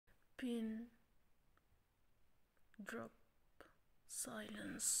Pin drop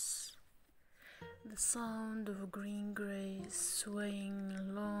silence. The sound of green grass swaying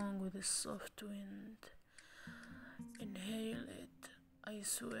along with the soft wind. Inhale it. I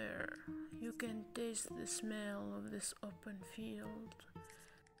swear you can taste the smell of this open field.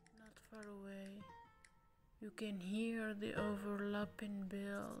 Not far away, you can hear the overlapping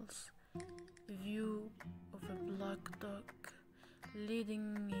bells. A view of a black duck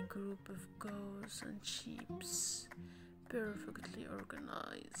leading a group of goats and sheep, perfectly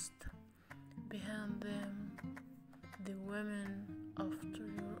organized. Behind them, the women after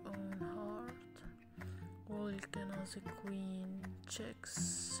your own heart, walking as a queen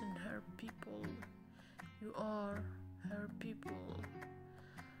checks in her people. You are her people.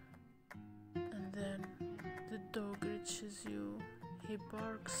 And then the dog reaches you. He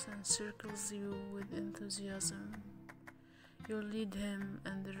barks and circles you with enthusiasm. You lead him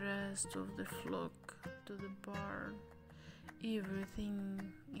and the rest of the flock to the barn. Everything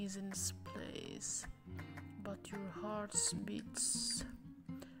is in its place, but your heart beats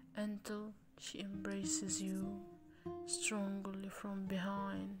until she embraces you strongly from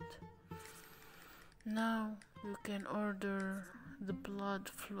behind. Now you can order the blood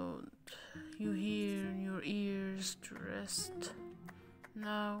flood. You hear in your ears to rest.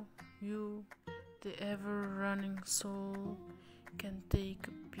 Now you, the ever-running soul, can take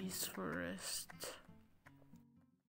a peaceful rest.